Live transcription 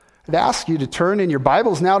I'd ask you to turn in your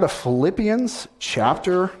Bibles now to Philippians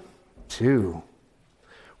chapter 2.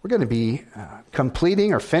 We're going to be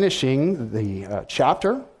completing or finishing the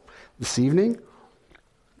chapter this evening.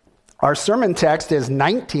 Our sermon text is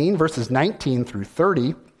verses 19 through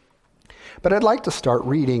 30, but I'd like to start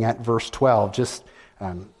reading at verse 12, just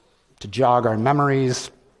to jog our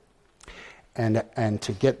memories and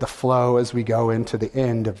to get the flow as we go into the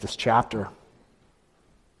end of this chapter.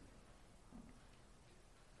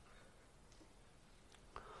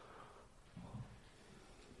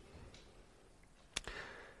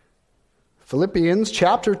 Philippians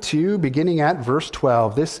chapter 2, beginning at verse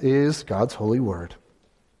 12. This is God's holy word.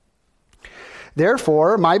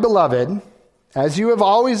 Therefore, my beloved, as you have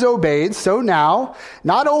always obeyed, so now,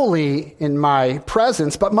 not only in my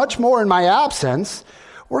presence, but much more in my absence,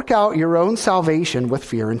 work out your own salvation with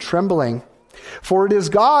fear and trembling. For it is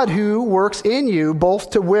God who works in you both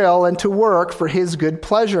to will and to work for his good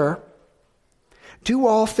pleasure. Do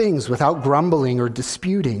all things without grumbling or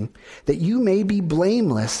disputing, that you may be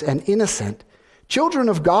blameless and innocent, children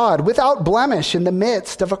of God, without blemish in the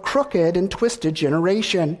midst of a crooked and twisted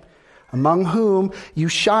generation, among whom you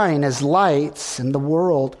shine as lights in the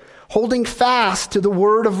world, holding fast to the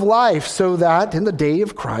word of life, so that in the day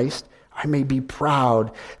of Christ I may be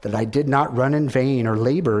proud that I did not run in vain or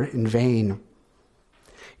labor in vain.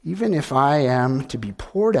 Even if I am to be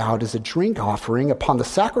poured out as a drink offering upon the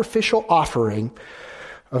sacrificial offering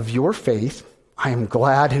of your faith, I am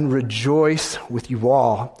glad and rejoice with you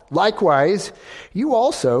all. Likewise, you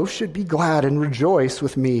also should be glad and rejoice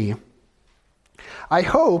with me. I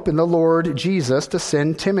hope in the Lord Jesus to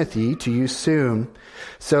send Timothy to you soon,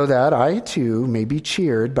 so that I too may be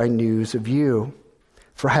cheered by news of you.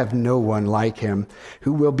 For I have no one like him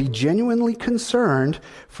who will be genuinely concerned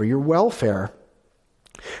for your welfare.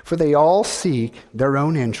 For they all seek their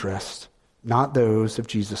own interests, not those of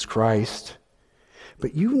Jesus Christ.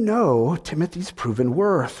 But you know Timothy's proven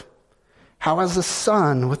worth, how as a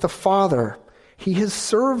son with a father he has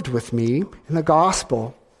served with me in the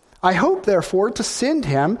gospel. I hope, therefore, to send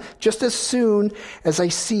him just as soon as I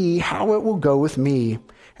see how it will go with me,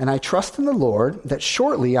 and I trust in the Lord that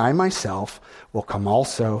shortly I myself will come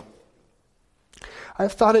also. I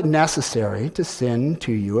have thought it necessary to send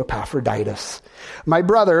to you Epaphroditus, my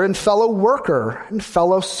brother and fellow worker and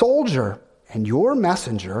fellow soldier, and your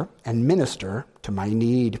messenger and minister to my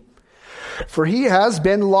need. For he has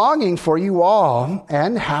been longing for you all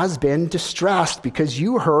and has been distressed because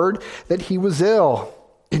you heard that he was ill.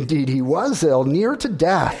 Indeed, he was ill, near to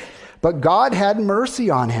death, but God had mercy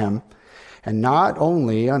on him, and not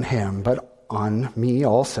only on him, but on me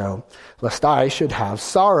also, lest I should have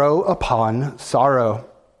sorrow upon sorrow.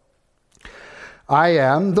 I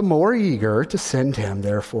am the more eager to send him,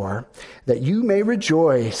 therefore, that you may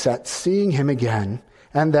rejoice at seeing him again,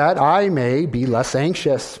 and that I may be less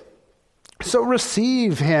anxious. So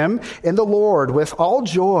receive him in the Lord with all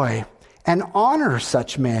joy, and honor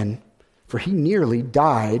such men, for he nearly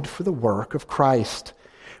died for the work of Christ,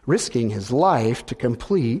 risking his life to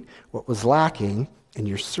complete what was lacking in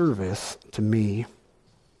your service to me.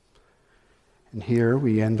 And here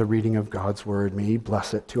we end the reading of God's word. May he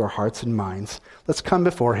bless it to our hearts and minds. Let's come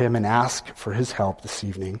before him and ask for his help this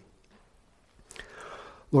evening.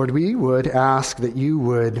 Lord, we would ask that you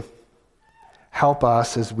would help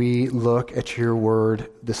us as we look at your word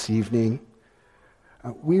this evening.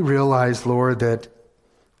 We realize, Lord, that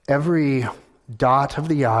every dot of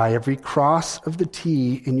the I, every cross of the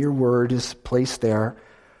T in your word is placed there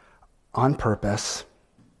on purpose.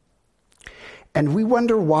 And we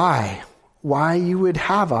wonder why you would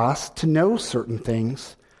have us to know certain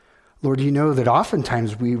things. Lord, you know that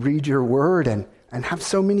oftentimes we read your word and have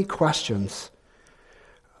so many questions.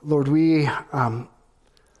 Lord, we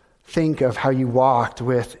think of how you walked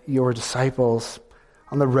with your disciples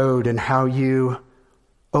on the road and how you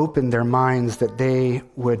opened their minds that they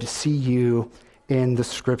would see you in the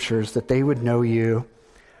scriptures, that they would know you.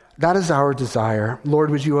 That is our desire.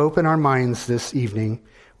 Lord, would you open our minds this evening?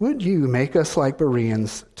 Would you make us like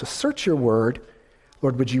Bereans to search your word?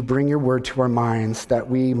 Lord, would you bring your word to our minds that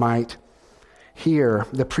we might hear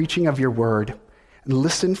the preaching of your word and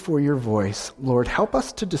listen for your voice? Lord, help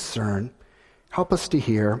us to discern. Help us to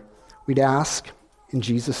hear. We'd ask in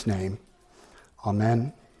Jesus' name.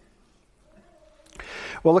 Amen.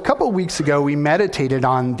 Well, a couple of weeks ago, we meditated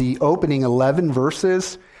on the opening 11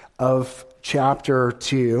 verses of chapter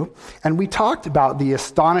 2, and we talked about the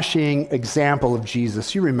astonishing example of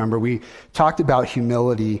Jesus. You remember, we talked about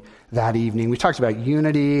humility that evening. We talked about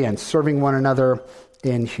unity and serving one another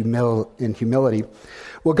in humility.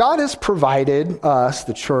 Well, God has provided us,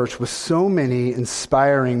 the church, with so many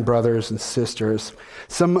inspiring brothers and sisters.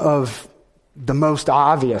 Some of the most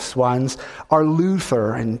obvious ones are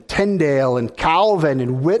Luther and Tyndale and Calvin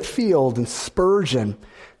and Whitefield and Spurgeon.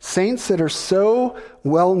 Saints that are so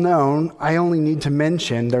well known, I only need to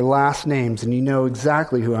mention their last names and you know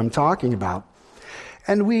exactly who I'm talking about.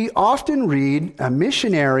 And we often read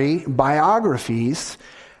missionary biographies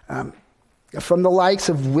from the likes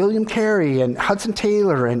of William Carey and Hudson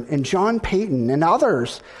Taylor and John Payton and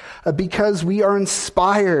others because we are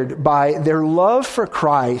inspired by their love for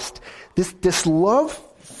Christ, this love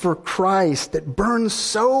for Christ that burns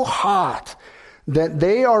so hot that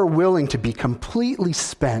they are willing to be completely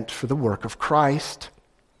spent for the work of Christ.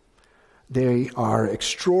 They are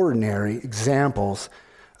extraordinary examples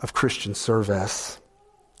of Christian service.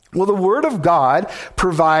 Well, the Word of God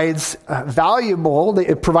provides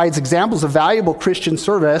examples of valuable Christian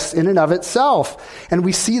service in and of itself. And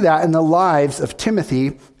we see that in the lives of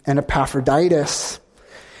Timothy and Epaphroditus.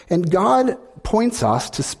 And God points us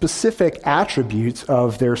to specific attributes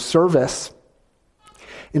of their service.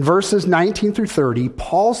 In verses 19 through 30,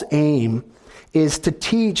 Paul's aim is to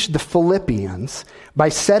teach the Philippians by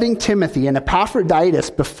setting Timothy and Epaphroditus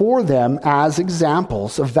before them as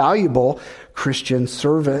examples of valuable Christian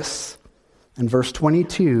service. In verse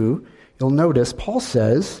 22, you'll notice Paul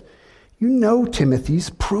says, "You know Timothy's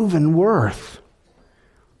proven worth.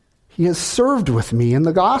 He has served with me in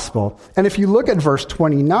the gospel." And if you look at verse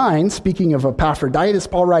 29, speaking of Epaphroditus,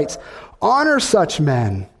 Paul writes, "Honor such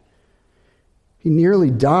men. He nearly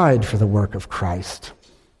died for the work of Christ."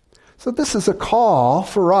 So this is a call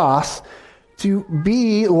for us to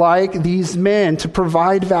be like these men, to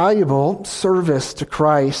provide valuable service to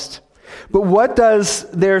Christ. But what does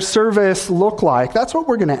their service look like? That's what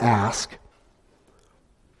we're going to ask.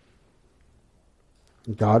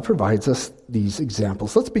 God provides us these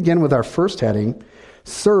examples. Let's begin with our first heading,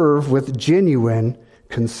 serve with genuine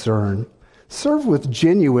concern. Serve with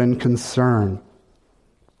genuine concern.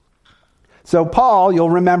 So Paul, you'll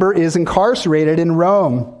remember, is incarcerated in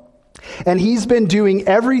Rome. And he's been doing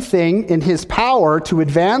everything in his power to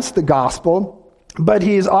advance the gospel, but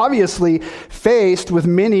he is obviously faced with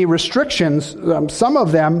many restrictions, some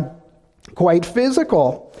of them quite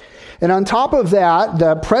physical. And on top of that,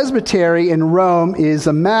 the presbytery in Rome is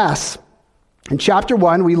a mess. In chapter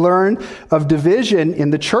 1, we learn of division in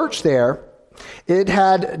the church there. It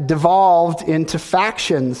had devolved into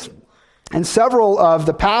factions. And several of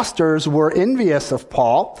the pastors were envious of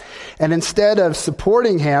Paul, and instead of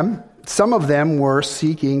supporting him, some of them were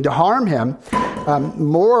seeking to harm him.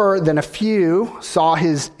 More than a few saw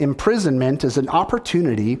his imprisonment as an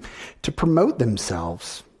opportunity to promote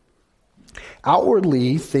themselves.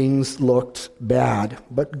 Outwardly, things looked bad,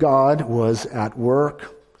 but God was at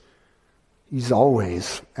work. He's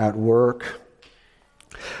always at work.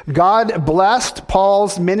 God blessed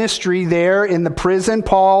Paul's ministry there in the prison.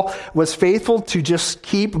 Paul was faithful to just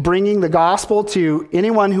keep bringing the gospel to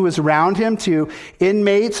anyone who was around him, to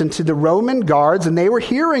inmates and to the Roman guards, and they were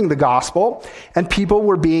hearing the gospel, and people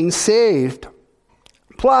were being saved.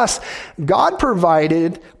 Plus, God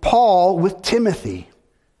provided Paul with Timothy,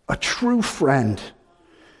 a true friend.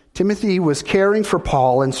 Timothy was caring for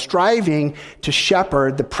Paul and striving to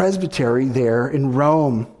shepherd the presbytery there in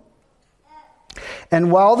Rome.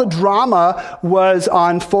 And while the drama was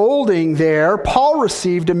unfolding there, Paul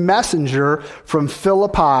received a messenger from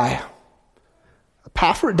Philippi,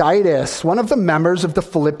 Epaphroditus, one of the members of the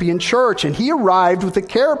Philippian church, and he arrived with a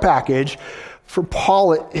care package for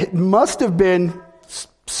Paul. It must have been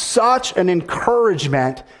such an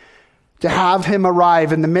encouragement to have him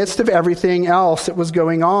arrive in the midst of everything else that was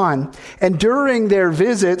going on. And during their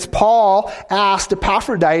visits, Paul asked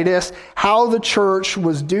Epaphroditus how the church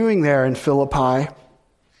was doing there in Philippi.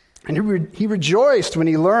 And he rejoiced when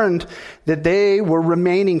he learned that they were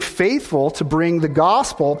remaining faithful to bring the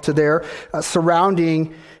gospel to their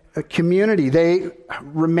surrounding community. They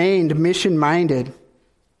remained mission-minded.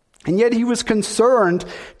 And yet he was concerned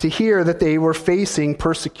to hear that they were facing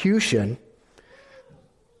persecution.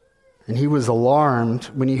 And he was alarmed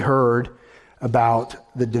when he heard about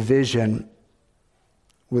the division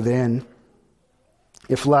within.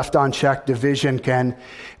 If left unchecked, division can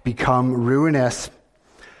become ruinous.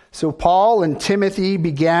 So Paul and Timothy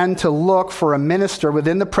began to look for a minister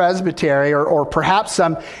within the presbytery or perhaps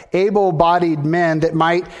some able-bodied men that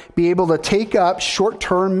might be able to take up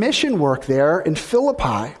short-term mission work there in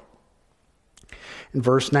Philippi. In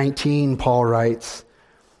verse 19, Paul writes,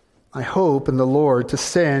 "I hope in the Lord to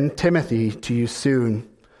send Timothy to you soon,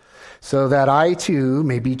 so that I too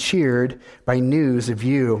may be cheered by news of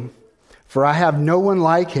you. For I have no one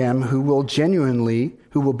like him who will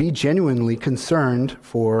be genuinely concerned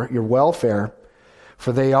for your welfare.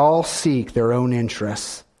 For they all seek their own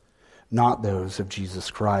interests, not those of Jesus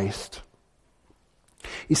Christ.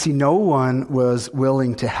 You see, no one was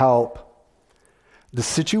willing to help. The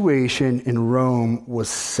situation in Rome was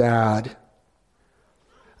sad.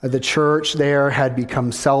 The church there had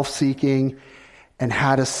become self-seeking and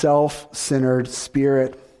had a self-centered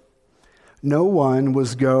spirit. No one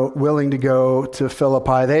was willing to go to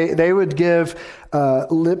Philippi. They would give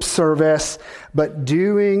lip service, but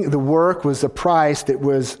doing the work was a price that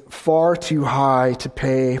was far too high to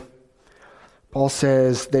pay. Paul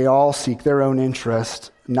says they all seek their own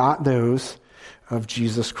interest, not those of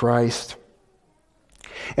Jesus Christ.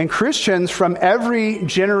 And Christians from every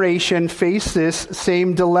generation face this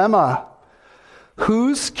same dilemma.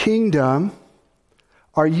 Whose kingdom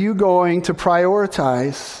are you going to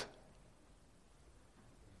prioritize?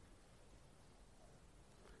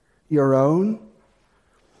 Your own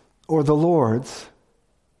or the Lord's?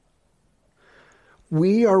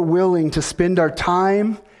 We are willing to spend our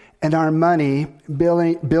time and our money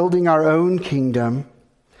building our own kingdom.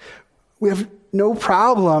 We have no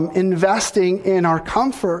problem investing in our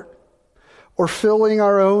comfort or filling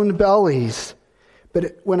our own bellies.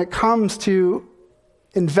 But when it comes to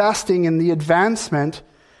investing in the advancement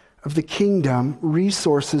of the kingdom,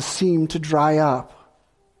 resources seem to dry up.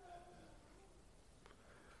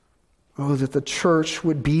 Oh, that the church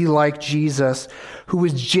would be like Jesus, who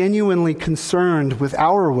was genuinely concerned with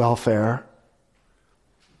our welfare.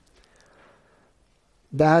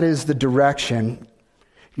 That is the direction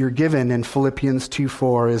you're given in Philippians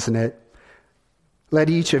 2:4, isn't it? Let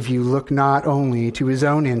each of you look not only to his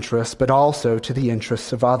own interests, but also to the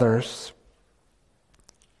interests of others.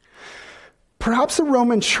 Perhaps the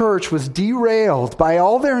Roman church was derailed by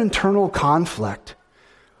all their internal conflict.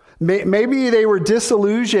 Maybe they were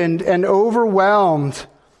disillusioned and overwhelmed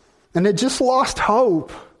and had just lost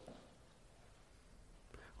hope.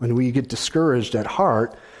 When we get discouraged at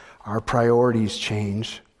heart, our priorities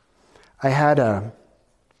change. I had a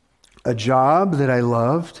job that I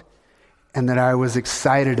loved and that I was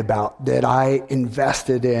excited about, that I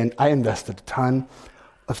invested in. I invested a ton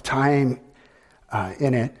of time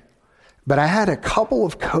in it. But I had a couple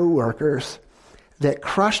of coworkers that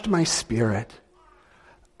crushed my spirit.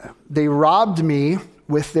 They robbed me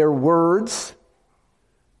with their words,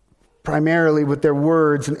 primarily with their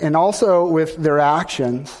words, and also with their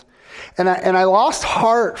actions. And I lost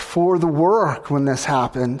heart for the work when this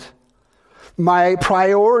happened. My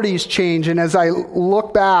priorities changed, and as I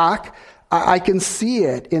look back, I can see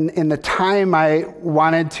it in the time I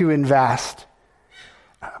wanted to invest.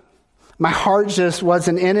 My heart just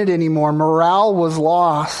wasn't in it anymore. Morale was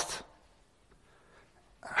lost.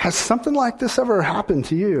 Has something like this ever happened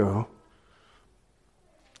to you?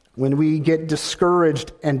 When we get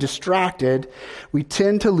discouraged and distracted, we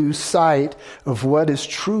tend to lose sight of what is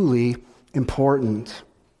truly important.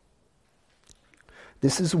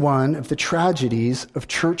 This is one of the tragedies of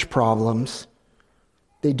church problems.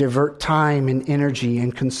 They divert time and energy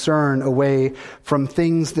and concern away from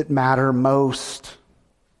things that matter most.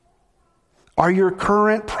 Are your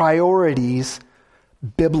current priorities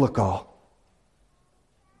biblical?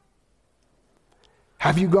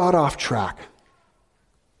 Have you got off track?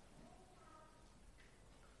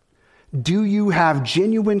 Do you have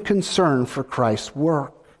genuine concern for Christ's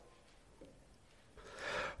work?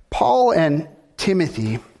 Paul and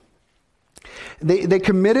Timothy, they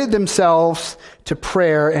committed themselves to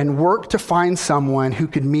prayer and worked to find someone who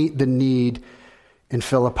could meet the need in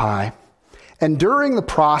Philippi. And during the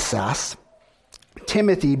process,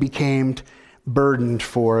 Timothy became burdened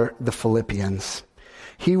for the Philippians.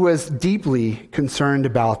 He was deeply concerned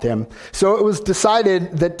about them. So it was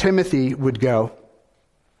decided that Timothy would go,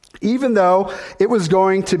 even though it was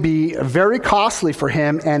going to be very costly for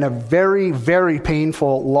him and a very, very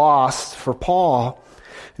painful loss for Paul.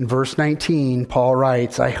 In verse 19, Paul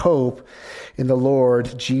writes, I hope in the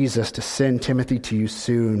Lord Jesus to send Timothy to you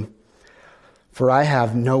soon, for I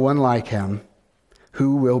have no one like him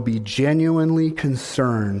who will be genuinely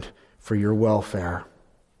concerned for your welfare.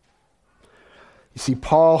 You see,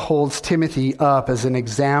 Paul holds Timothy up as an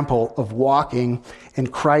example of walking in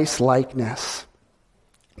Christ's likeness.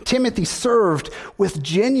 Timothy served with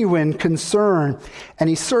genuine concern, and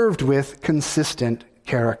he served with consistent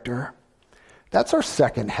character. That's our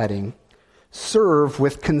second heading. Serve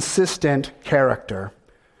with consistent character.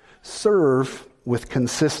 Serve with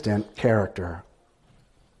consistent character.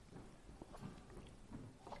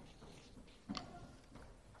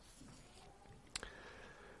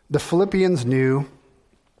 The Philippians knew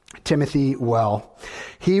Timothy well.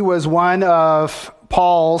 He was one of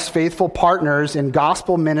Paul's faithful partners in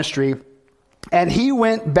gospel ministry, and he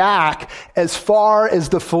went back as far as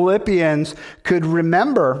the Philippians could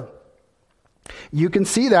remember. You can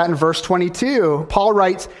see that in verse 22. Paul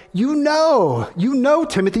writes, you know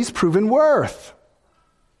Timothy's proven worth.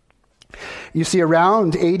 You see,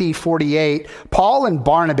 around AD 48, Paul and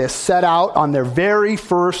Barnabas set out on their very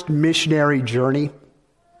first missionary journey.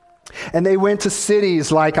 And they went to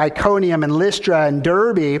cities like Iconium and Lystra and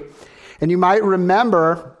Derbe. And you might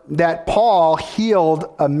remember that Paul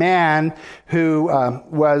healed a man who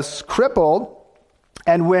was crippled.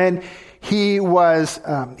 And when he was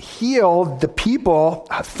healed, the people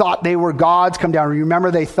thought they were gods come down.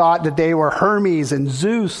 Remember, they thought that they were Hermes and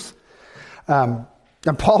Zeus.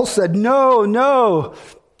 And Paul said, no.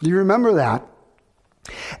 Do you remember that?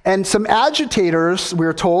 And some agitators,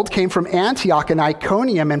 we're told, came from Antioch and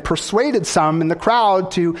Iconium and persuaded some in the crowd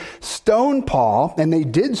to stone Paul, and they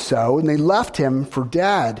did so, and they left him for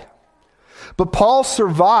dead. But Paul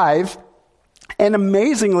survived, and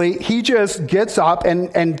amazingly, he just gets up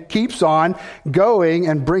and keeps on going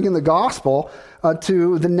and bringing the gospel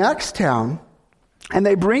to the next town. And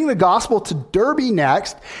they bring the gospel to Derbe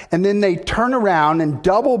next, and then they turn around and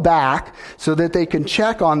double back so that they can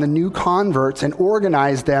check on the new converts and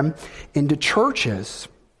organize them into churches.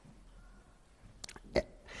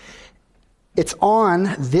 It's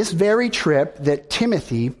on this very trip that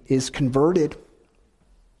Timothy is converted.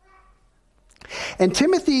 And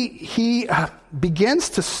Timothy, he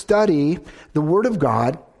begins to study the Word of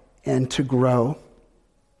God and to grow.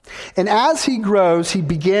 And as he grows, he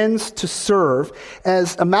begins to serve.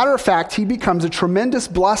 As a matter of fact, he becomes a tremendous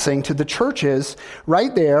blessing to the churches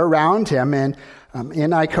right there around him and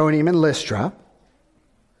in Iconium and Lystra.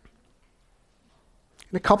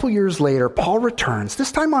 And a couple years later, Paul returns,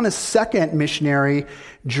 this time on his second missionary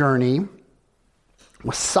journey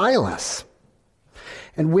with Silas.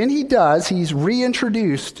 And when he does, he's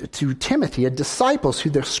reintroduced to Timothy, a disciple who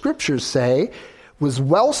the scriptures say was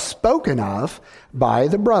well spoken of by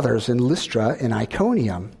the brothers in Lystra and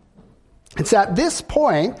Iconium. It's at this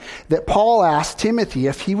point that Paul asked Timothy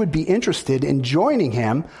if he would be interested in joining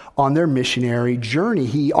him on their missionary journey.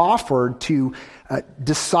 He offered to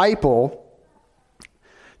disciple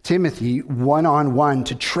Timothy one-on-one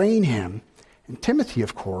to train him. And Timothy,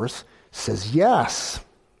 of course, says yes.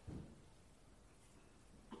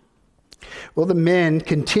 Well, the men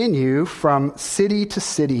continue from city to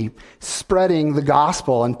city, spreading the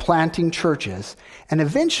gospel and planting churches. And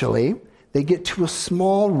eventually, they get to a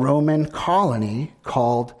small Roman colony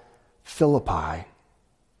called Philippi.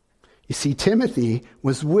 You see, Timothy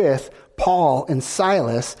was with Paul and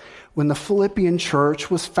Silas when the Philippian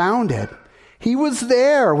church was founded. He was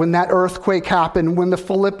there when that earthquake happened, when the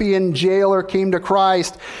Philippian jailer came to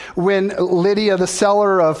Christ, when Lydia, the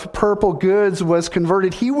seller of purple goods, was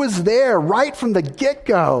converted. He was there right from the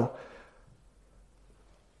get-go.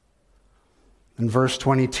 In verse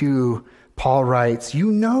 22, Paul writes,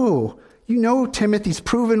 you know Timothy's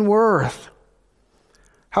proven worth.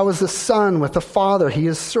 How as a son with a father, he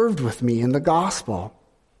has served with me in the gospel.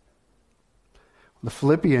 The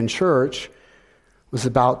Philippian church was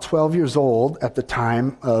about 12 years old at the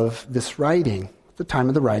time of this writing, the time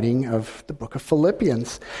of the writing of the book of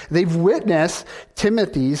Philippians. They've witnessed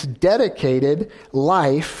Timothy's dedicated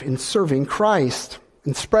life in serving Christ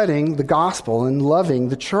and spreading the gospel and loving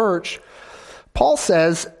the church. Paul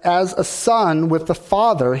says, as a son with the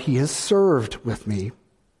father, he has served with me.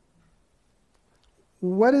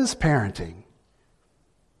 What is parenting?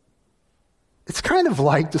 It's kind of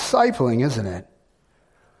like discipling, isn't it?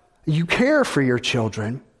 You care for your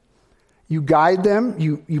children. You guide them.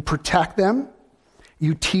 You protect them.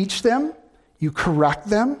 You teach them. You correct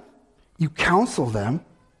them. You counsel them.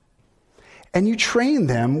 And you train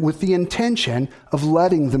them with the intention of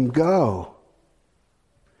letting them go.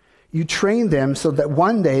 You train them so that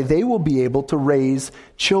one day they will be able to raise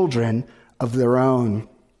children of their own.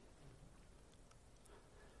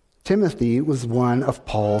 Timothy was one of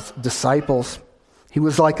Paul's disciples. He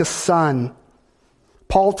was like a son.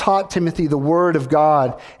 Paul taught Timothy the word of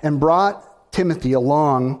God and brought Timothy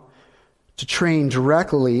along to train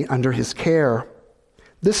directly under his care.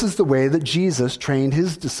 This is the way that Jesus trained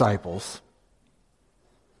his disciples.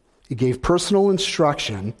 He gave personal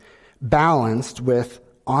instruction balanced with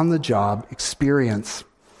on-the-job experience.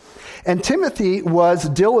 And Timothy was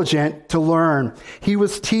diligent to learn. He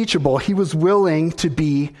was teachable. He was willing to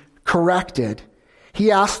be corrected.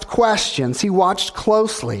 He asked questions. He watched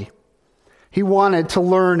closely. He wanted to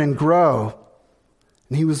learn and grow.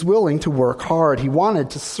 And he was willing to work hard. He wanted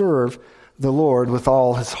to serve the Lord with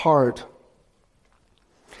all his heart.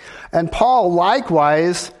 And Paul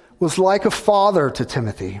likewise was like a father to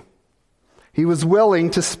Timothy. He was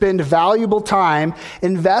willing to spend valuable time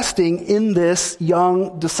investing in this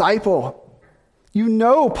young disciple. You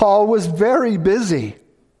know, Paul was very busy,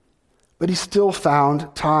 but he still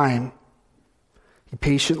found time. He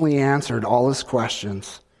patiently answered all his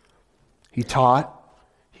questions. He taught,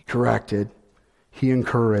 he corrected, he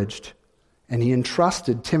encouraged, and he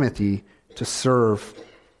entrusted Timothy to serve.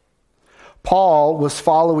 Paul was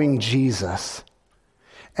following Jesus,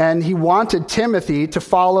 and he wanted Timothy to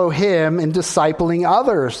follow him in discipling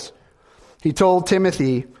others. He told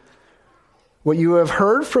Timothy, "What you have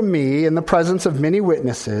heard from me in the presence of many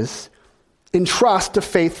witnesses, entrust to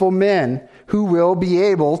faithful men who will be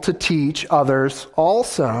able to teach others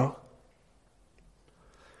also."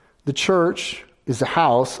 The church is a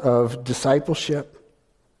house of discipleship.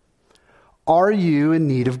 Are you in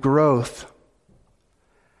need of growth?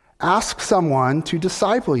 Ask someone to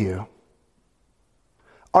disciple you.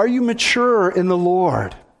 Are you mature in the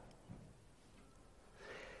Lord?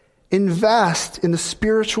 Invest in the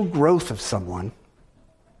spiritual growth of someone.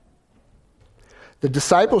 The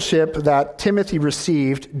discipleship that Timothy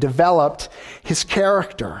received developed his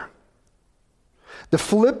character. The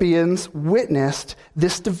Philippians witnessed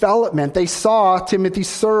this development. They saw Timothy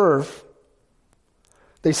serve.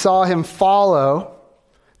 They saw him follow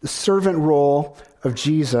the servant role of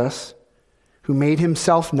Jesus, who made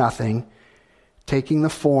himself nothing, taking the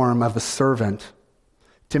form of a servant.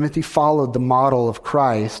 Timothy followed the model of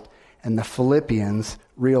Christ, and the Philippians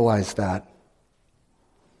realized that.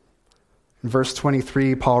 In verse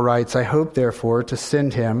 23, Paul writes, "I hope, therefore, to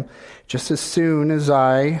send him just as soon as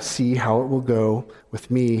I see how it will go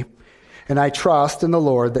with me. And I trust in the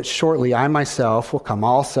Lord that shortly I myself will come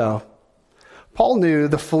also." Paul knew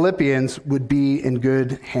the Philippians would be in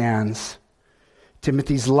good hands.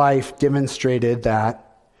 Timothy's life demonstrated that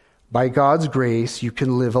by God's grace, you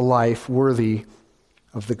can live a life worthy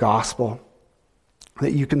of the gospel,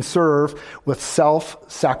 that you can serve with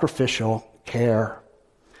self-sacrificial care.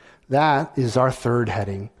 That is our third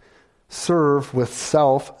heading. Serve with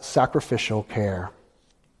self-sacrificial care.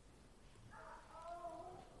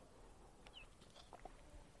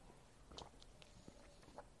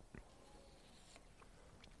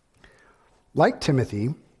 Like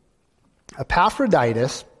Timothy,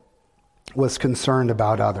 Epaphroditus was concerned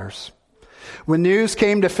about others. When news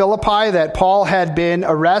came to Philippi that Paul had been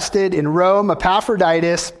arrested in Rome,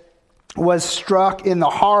 Epaphroditus was struck in the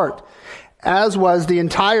heart, as was the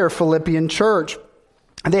entire Philippian church.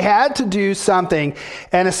 They had to do something,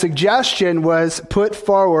 and a suggestion was put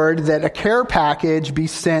forward that a care package be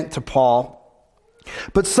sent to Paul.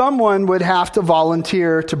 But someone would have to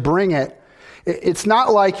volunteer to bring it. It's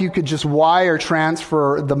not like you could just wire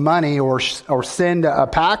transfer the money or send a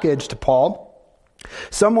package to Paul.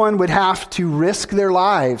 Someone would have to risk their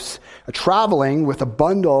lives traveling with a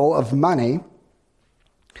bundle of money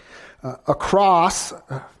across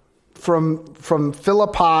from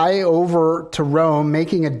Philippi over to Rome,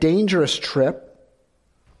 making a dangerous trip.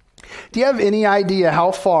 Do you have any idea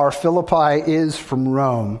how far Philippi is from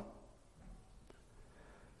Rome?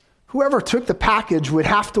 Whoever took the package would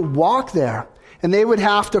have to walk there, and they would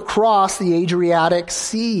have to cross the Adriatic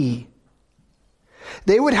Sea.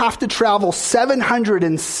 They would have to travel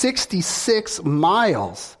 766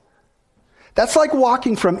 miles. That's like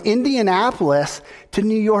walking from Indianapolis to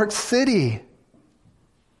New York City.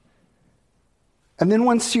 And then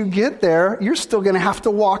once you get there, you're still going to have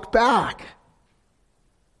to walk back.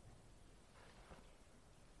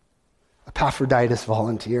 Epaphroditus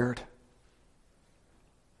volunteered.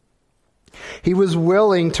 He was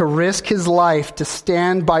willing to risk his life to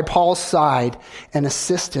stand by Paul's side and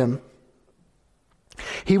assist him.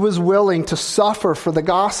 He was willing to suffer for the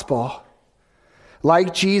gospel.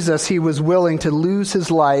 Like Jesus, he was willing to lose his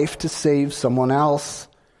life to save someone else.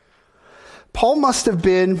 Paul must have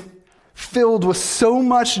been filled with so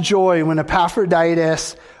much joy when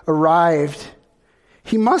Epaphroditus arrived.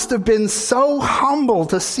 He must have been so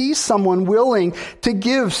humbled to see someone willing to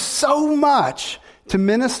give so much to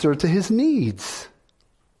minister to his needs.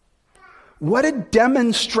 What a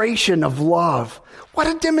demonstration of love. What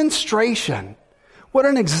a demonstration. What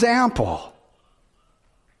an example.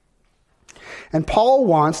 And Paul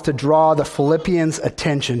wants to draw the Philippians'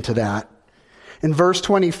 attention to that. In verse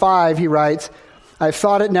 25, he writes, "I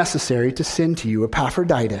thought it necessary to send to you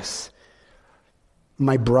Epaphroditus,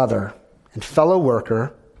 my brother and fellow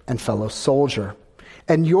worker and fellow soldier,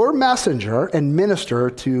 and your messenger and minister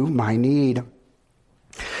to my need."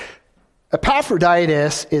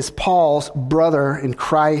 Epaphroditus is Paul's brother in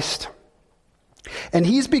Christ, and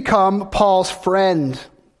he's become Paul's friend.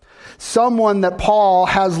 someone that Paul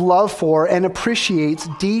has love for and appreciates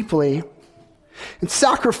deeply. In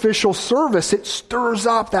sacrificial service, it stirs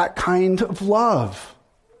up that kind of love.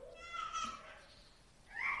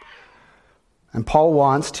 And Paul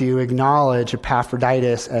wants to acknowledge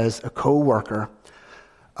Epaphroditus as a co-worker,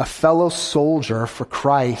 a fellow soldier for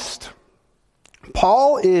Christ.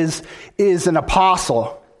 Paul is an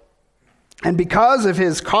apostle. And because of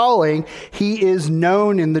his calling, he is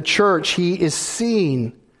known in the church. He is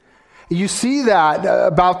seen. You see that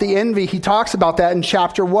about the envy. He talks about that in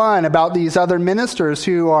chapter 1, about these other ministers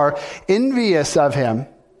who are envious of him.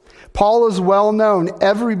 Paul is well known.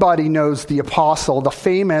 Everybody knows the apostle, the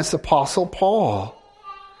famous Apostle Paul.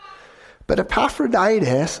 But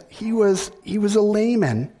Epaphroditus, he was a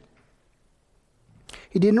layman.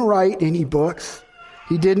 He didn't write any books.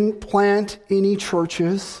 He didn't plant any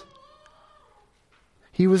churches.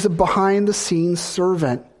 He was a behind-the-scenes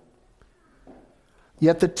servant.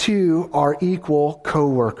 Yet the two are equal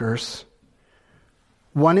co-workers,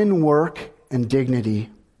 one in work and dignity.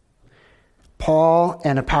 Paul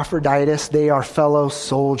and Epaphroditus, they are fellow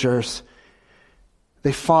soldiers.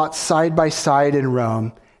 They fought side by side in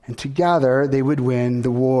Rome, and together they would win the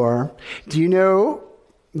war. Do you know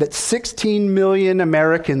that 16 million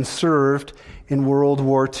Americans served in World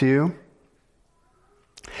War II?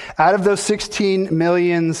 Out of those 16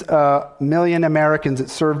 million Americans that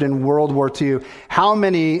served in World War II, how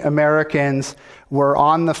many Americans were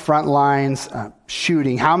on the front lines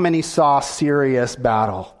shooting? How many saw serious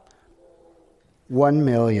battle? 1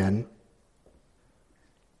 million.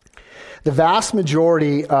 The vast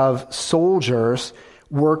majority of soldiers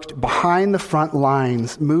worked behind the front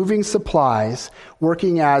lines, moving supplies,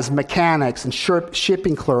 working as mechanics and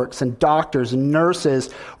shipping clerks and doctors and nurses,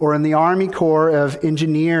 or in the Army Corps of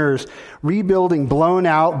Engineers, rebuilding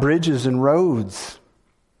blown-out bridges and roads.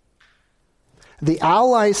 The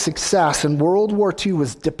Allies' success in World War II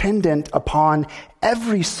was dependent upon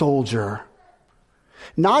every soldier,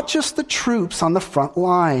 not just the troops on the front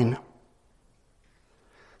line.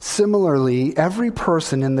 Similarly, every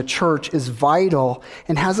person in the church is vital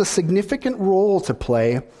and has a significant role to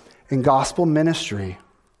play in gospel ministry.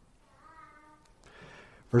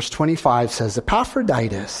 Verse 25 says,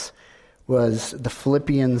 Epaphroditus was the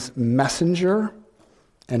Philippians' messenger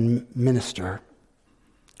and minister.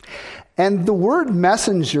 And the word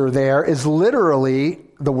messenger there is literally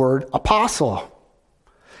the word apostle.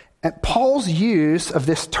 And Paul's use of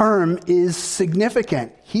this term is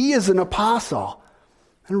significant. He is an apostle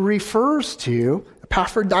and refers to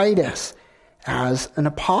Epaphroditus as an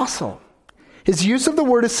apostle. His use of the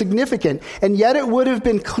word is significant, and yet it would have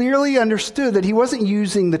been clearly understood that he wasn't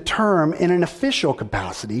using the term in an official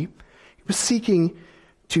capacity. He was seeking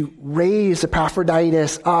to raise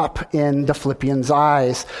Epaphroditus up in the Philippians'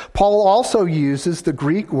 eyes. Paul also uses the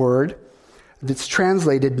Greek word that's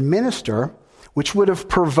translated minister, which would have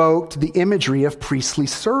provoked the imagery of priestly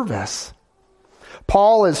service.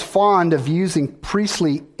 Paul is fond of using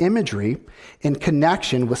priestly imagery in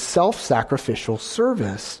connection with self-sacrificial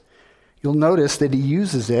service. You'll notice that he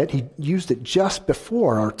used it just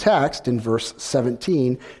before our text in verse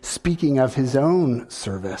 17, speaking of his own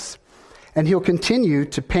service. And he'll continue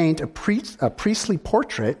to paint a priestly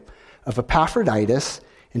portrait of Epaphroditus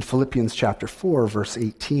in Philippians chapter 4, verse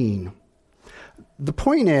 18. The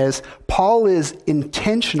point is, Paul is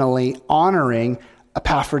intentionally honoring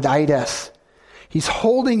Epaphroditus. He's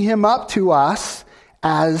holding him up to us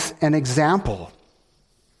as an example.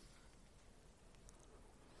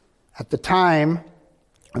 At the time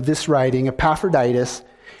of this writing, Epaphroditus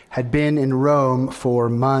had been in Rome for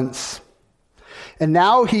months. And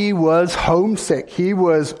now he was homesick. He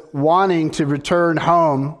was wanting to return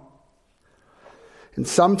home. And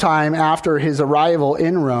sometime after his arrival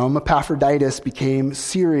in Rome, Epaphroditus became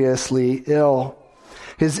seriously ill.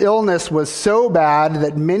 His illness was so bad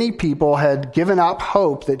that many people had given up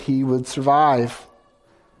hope that he would survive.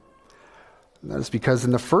 That is because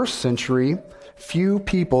in the first century, few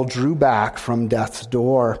people drew back from death's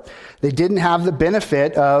door. They didn't have the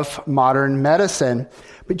benefit of modern medicine.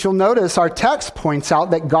 But you'll notice our text points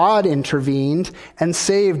out that God intervened and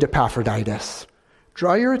saved Epaphroditus.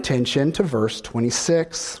 Draw your attention to verse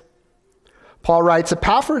 26. Paul writes,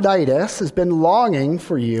 Epaphroditus has been longing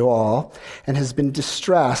for you all and has been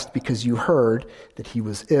distressed because you heard that he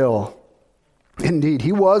was ill. Indeed,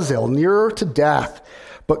 he was ill, nearer to death,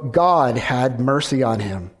 but God had mercy on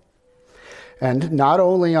him. And not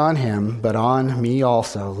only on him, but on me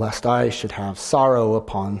also, lest I should have sorrow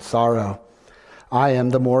upon sorrow. I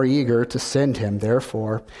am the more eager to send him,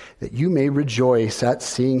 therefore, that you may rejoice at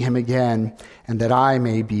seeing him again, and that I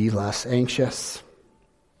may be less anxious.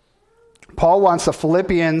 Paul wants the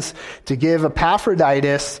Philippians to give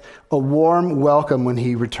Epaphroditus a warm welcome when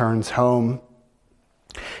he returns home.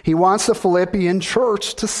 He wants the Philippian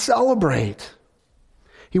church to celebrate.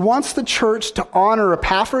 He wants the church to honor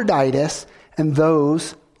Epaphroditus and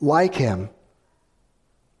those like him.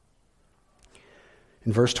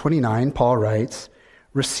 In verse 29, Paul writes,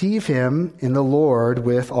 "Receive him in the Lord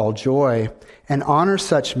with all joy, and honor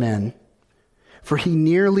such men, for he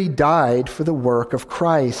nearly died for the work of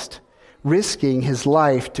Christ, risking his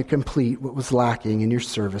life to complete what was lacking in your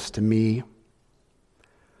service to me."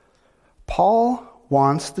 Paul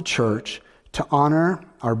wants the church to honor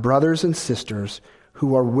our brothers and sisters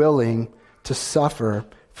who are willing to suffer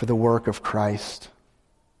for the work of Christ.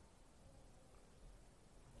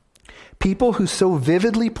 People who so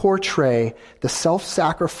vividly portray the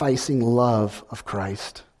self-sacrificing love of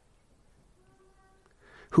Christ,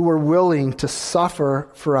 who are willing to suffer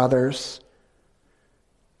for others,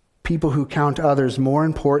 people who count others more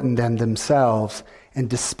important than themselves and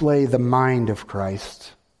display the mind of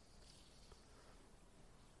Christ.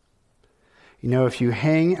 You know, if you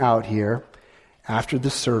hang out here after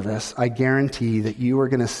the service, I guarantee that you are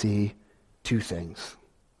going to see two things.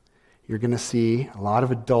 You're going to see a lot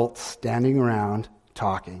of adults standing around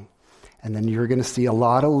talking, and then you're going to see a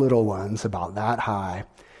lot of little ones about that high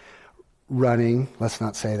running, let's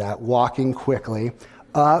not say that, walking quickly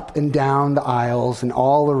up and down the aisles and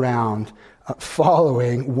all around,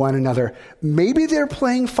 following one another. Maybe they're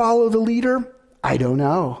playing follow the leader. I don't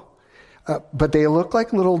know. But they look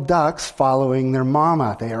like little ducks following their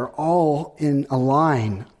mama. They are all in a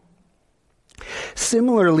line.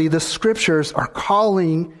 Similarly, the scriptures are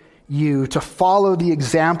calling you to follow the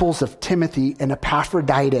examples of Timothy and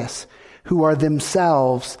Epaphroditus, who are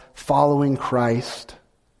themselves following Christ.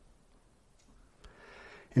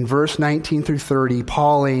 In verse 19 through 30,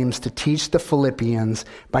 Paul aims to teach the Philippians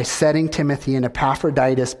by setting Timothy and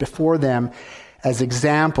Epaphroditus before them as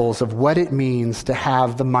examples of what it means to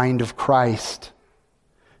have the mind of Christ,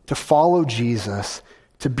 to follow Jesus,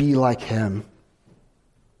 to be like him.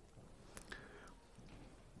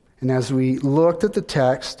 And as we looked at the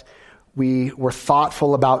text, we were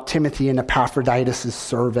thoughtful about Timothy and Epaphroditus'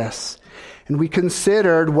 service, and we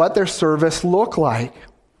considered what their service looked like.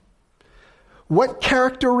 What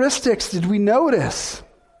characteristics did we notice?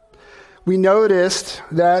 We noticed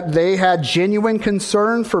that they had genuine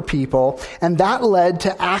concern for people, and that led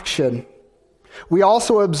to action. We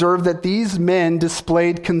also observed that these men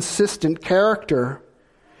displayed consistent character,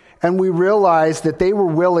 and we realized that they were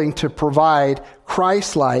willing to provide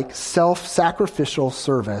Christ-like, self-sacrificial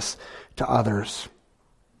service to others.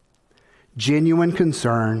 Genuine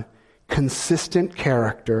concern, consistent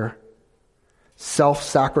character,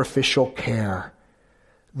 self-sacrificial care.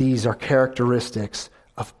 These are characteristics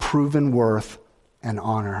of proven worth and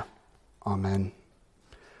honor. Amen.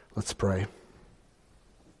 Let's pray.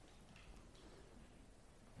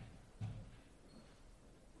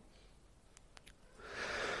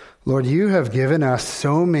 Lord, you have given us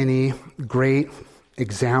so many great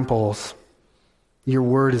examples. Your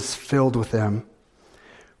word is filled with them.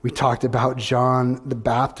 We talked about John the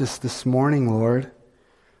Baptist this morning, Lord,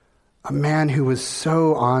 a man who was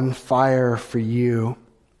so on fire for you.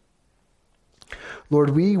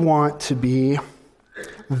 Lord, we want to be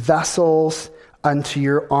vessels unto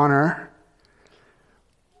your honor.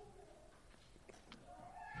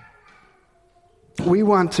 We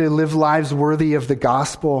want to live lives worthy of the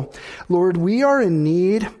gospel. Lord, we are in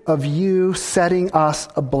need of you setting us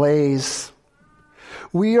ablaze.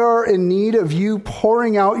 We are in need of you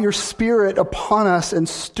pouring out your Spirit upon us and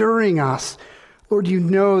stirring us. Lord, you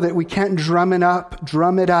know that we can't drum it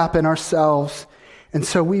up in ourselves. And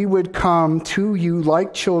so we would come to you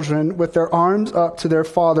like children with their arms up to their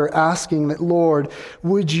Father, asking that, Lord,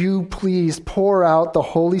 would you please pour out the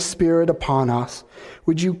Holy Spirit upon us?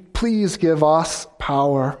 Would you please give us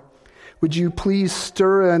power? Would you please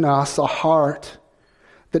stir in us a heart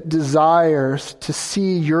that desires to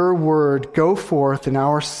see your word go forth in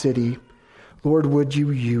our city? Lord, would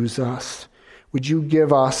you use us? Would you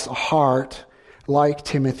give us a heart like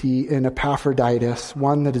Timothy and Epaphroditus,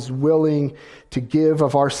 one that is willing to give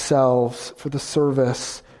of ourselves for the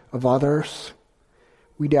service of others?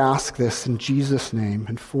 We'd ask this in Jesus' name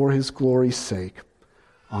and for his glory's sake.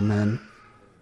 Amen.